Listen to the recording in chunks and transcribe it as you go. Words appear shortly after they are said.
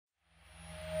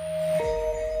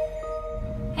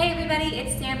everybody,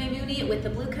 it's Samia Mooney with the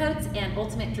Bluecoats and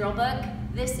Ultimate Drill Book.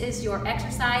 This is your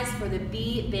exercise for the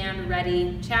Be Band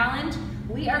Ready Challenge.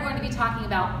 We are going to be talking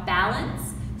about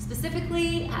balance,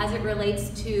 specifically as it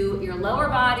relates to your lower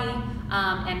body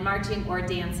and marching or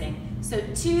dancing. So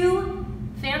two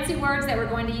fancy words that we're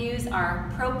going to use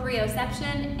are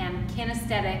proprioception and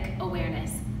kinesthetic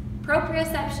awareness.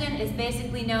 Proprioception is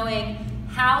basically knowing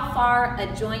how far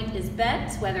a joint is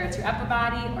bent, whether it's your upper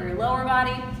body or your lower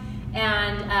body,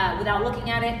 and without looking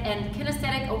at it. And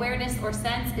kinesthetic awareness or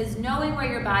sense is knowing where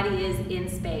your body is in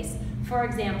space. For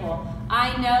example,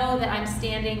 I know that I'm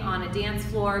standing on a dance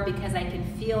floor because I can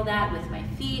feel that with my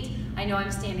feet. I know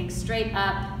I'm standing straight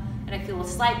up and I feel a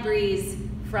slight breeze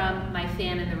from my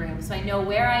fan in the room. So I know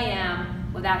where I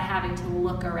am without having to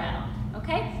look around.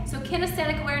 Okay, so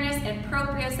kinesthetic awareness and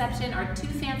proprioception are two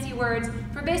fancy words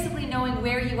for basically knowing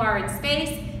where you are in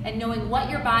space and knowing what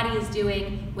your body is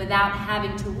doing without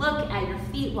having to look at your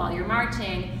feet while you're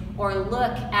marching or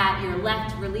look at your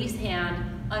left release hand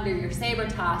under your saber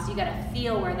toss. You gotta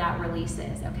feel where that release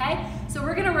is, okay? So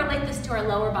we're gonna relate this to our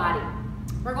lower body.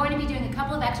 We're going to be doing a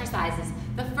couple of exercises.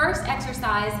 The first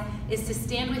exercise is to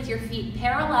stand with your feet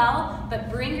parallel, but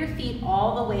bring your feet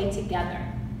all the way together.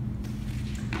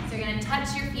 So you're gonna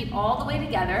touch your feet all the way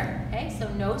together, okay? So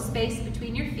no space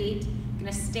between your feet. You're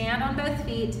gonna stand on both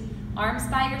feet, arms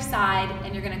by your side,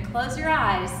 and you're gonna close your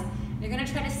eyes. You're gonna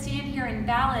try to stand here in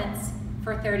balance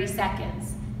for 30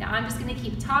 seconds. Now I'm just gonna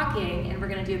keep talking, and we're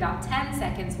gonna do about 10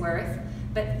 seconds worth,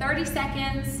 but 30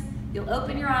 seconds, you'll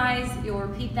open your eyes, you'll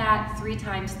repeat that 3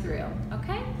 times through,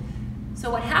 okay? So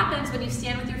what happens when you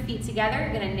stand with your feet together,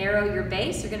 you're gonna narrow your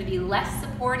base, you're gonna be less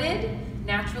supported,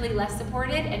 naturally less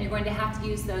supported, and you're going to have to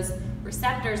use those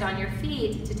receptors on your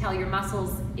feet to tell your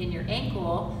muscles in your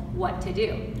ankle what to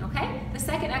do, okay? The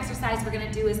second exercise we're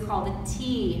gonna do is called the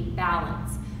T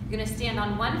balance. You're gonna stand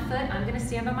on one foot, I'm gonna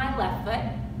stand on my left foot.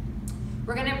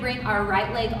 We're gonna bring our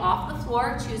right leg off the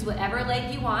floor, choose whatever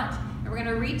leg you want, and we're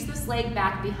gonna reach this leg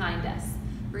back behind us.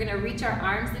 We're gonna reach our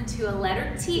arms into a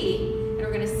letter T, and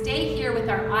we're gonna stay here with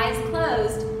our eyes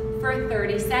closed for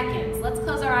 30 seconds. Let's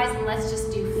close our eyes and let's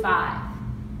just do 5,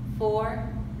 4,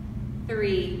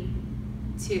 3,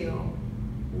 2,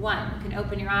 1. You can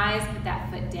open your eyes, put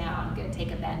that foot down. Good,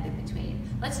 take a bend in between.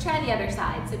 Let's try the other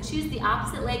side. So choose the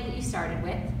opposite leg that you started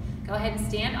with. Go ahead and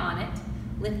stand on it.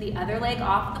 Lift the other leg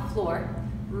off the floor.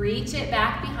 Reach it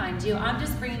back behind you. I'm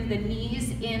just bringing the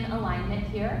knees in alignment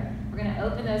here. We're gonna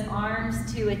open those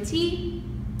arms to a T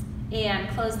and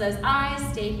close those eyes.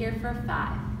 Stay here for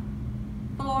 5,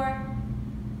 4,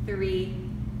 3,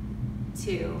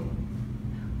 2,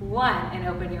 1, and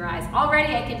open your eyes.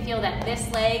 Already I can feel that this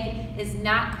leg is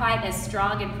not quite as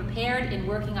strong and prepared in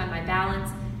working on my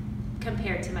balance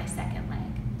compared to my second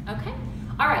leg, okay?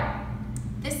 All right,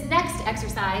 this next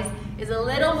exercise is a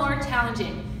little more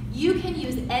challenging. You can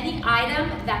use any item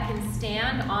that can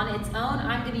stand on its own.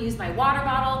 I'm gonna use my water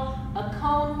bottle, a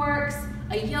cone works,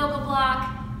 a yoga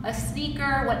block, a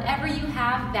sneaker, whatever you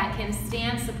have that can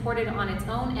stand supported on its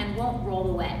own and won't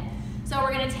roll away. So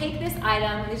we're gonna take this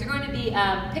item, these are going to be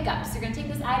pickups. You're gonna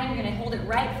take this item, you're gonna hold it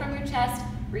right from your chest,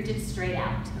 reach it straight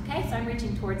out, okay? So I'm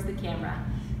reaching towards the camera.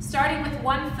 Starting with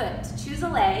one foot, choose a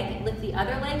leg, lift the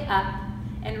other leg up,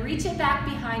 and reach it back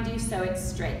behind you so it's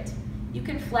straight. You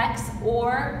can flex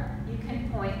or you can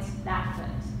point that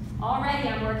foot. Already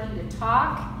I'm working to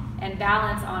talk and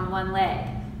balance on one leg.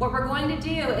 What we're going to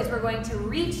do is we're going to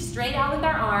reach straight out with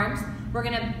our arms, we're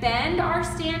gonna bend our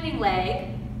standing leg,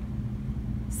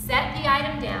 set the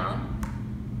item down,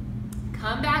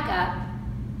 come back up,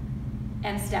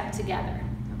 and step together,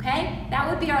 okay? That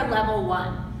would be our level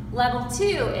 1. Level 2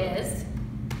 is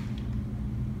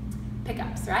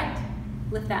pickups, right?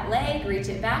 Lift that leg, reach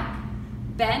it back,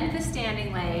 bend the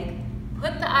standing leg,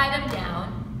 put the item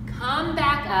down, come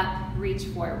back up, reach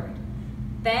forward.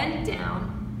 Bend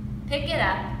down, pick it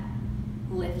up,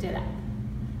 lift it up,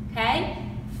 okay?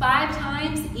 5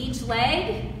 times each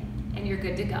leg, and you're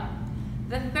good to go.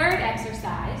 The third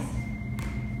exercise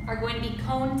are going to be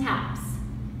cone taps.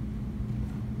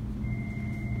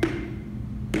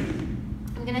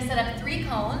 I'm gonna set up 3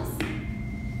 cones,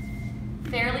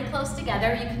 fairly close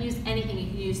together. You can use anything. You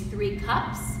can use 3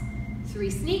 cups, 3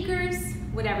 sneakers,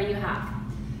 whatever you have.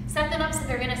 Set them up so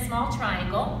they're in a small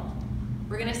triangle.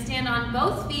 We're gonna stand on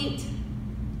both feet,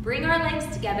 bring our legs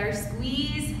together,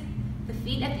 squeeze the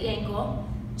feet at the ankle,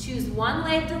 choose one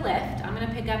leg to lift. I'm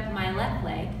gonna pick up my left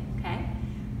leg, okay?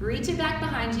 Reach it back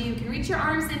behind you. You can reach your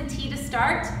arms in T to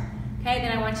start. Okay,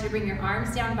 then I want you to bring your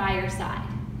arms down by your side.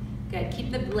 Good,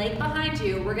 keep the leg behind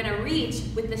you. We're gonna reach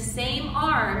with the same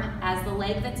arm as the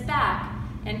leg that's back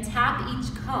and tap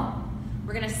each cone.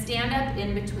 We're gonna stand up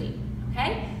in between,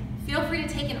 okay? Feel free to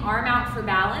take an arm out for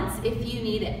balance if you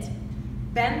need it.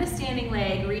 Bend the standing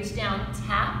leg, reach down,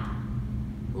 tap,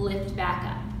 lift back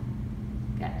up.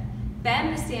 Good.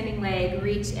 Bend the standing leg,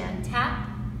 reach and tap,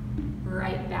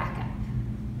 right back up.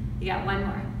 You got one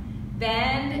more.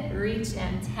 Bend, reach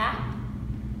and tap,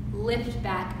 lift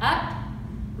back up,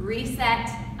 reset,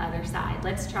 other side.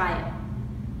 Let's try it.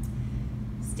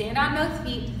 Stand on both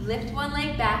feet, lift one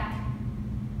leg back,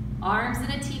 arms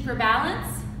in a T for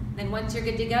balance. Then once you're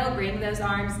good to go, bring those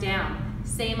arms down.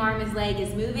 Same arm as leg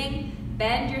is moving.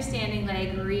 Bend your standing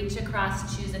leg, reach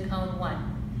across, choose a cone.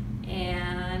 1,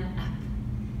 and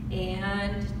up,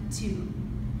 and 2,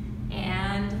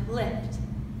 and lift.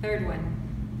 Third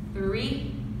one,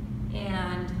 3,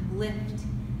 and lift,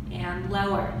 and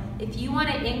lower. If you want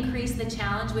to increase the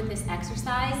challenge with this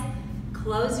exercise,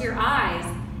 close your eyes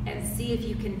and see if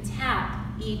you can tap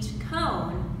each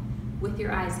cone with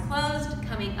your eyes closed,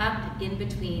 coming up in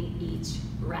between each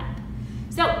rep.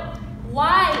 So,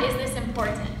 why is this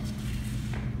important?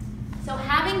 So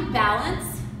having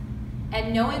balance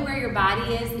and knowing where your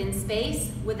body is in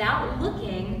space without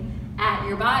looking at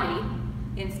your body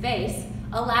in space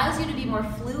allows you to be more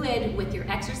fluid with your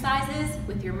exercises,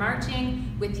 with your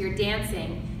marching, with your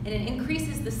dancing, and it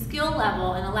increases the skill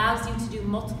level and allows you to do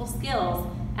multiple skills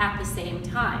at the same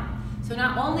time. So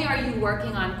not only are you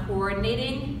working on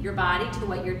coordinating your body to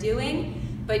what you're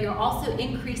doing, but you're also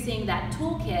increasing that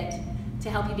toolkit to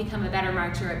help you become a better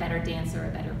marcher, a better dancer, a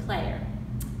better player.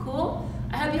 Cool?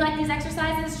 I hope you like these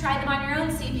exercises. Try them on your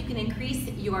own. See if you can increase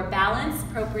your balance,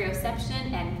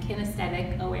 proprioception, and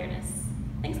kinesthetic awareness.